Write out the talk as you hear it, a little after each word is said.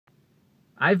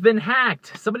I've been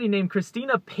hacked. Somebody named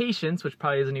Christina Patience, which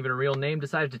probably isn't even a real name,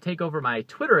 decided to take over my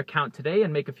Twitter account today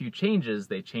and make a few changes.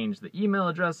 They changed the email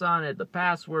address on it, the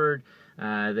password.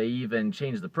 They even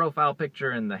changed the profile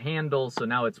picture and the handle. So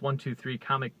now it's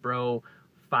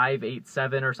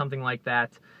 123comicbro587 or something like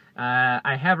that.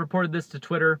 I have reported this to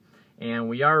Twitter, and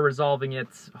we are resolving it.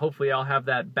 Hopefully I'll have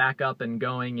that back up and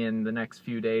going in the next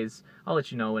few days. I'll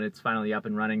let you know when it's finally up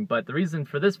and running. But the reason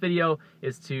for this video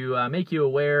is to make you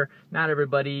aware not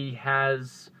everybody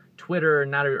has Twitter,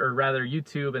 or rather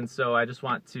YouTube, and so I just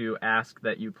want to ask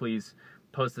that you please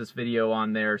post this video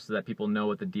on there so that people know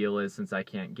what the deal is, since I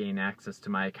can't gain access to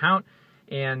my account.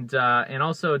 And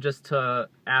also just to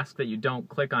ask that you don't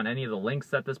click on any of the links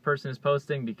that this person is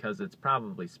posting, because it's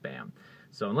probably spam.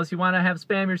 So unless you want to have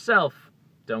spam yourself,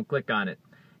 don't click on it.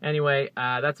 Anyway,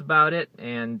 that's about it,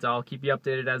 and I'll keep you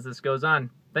updated as this goes on.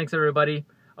 Thanks, everybody.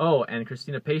 Oh, and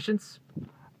Christina Patience,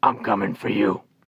 I'm coming for you.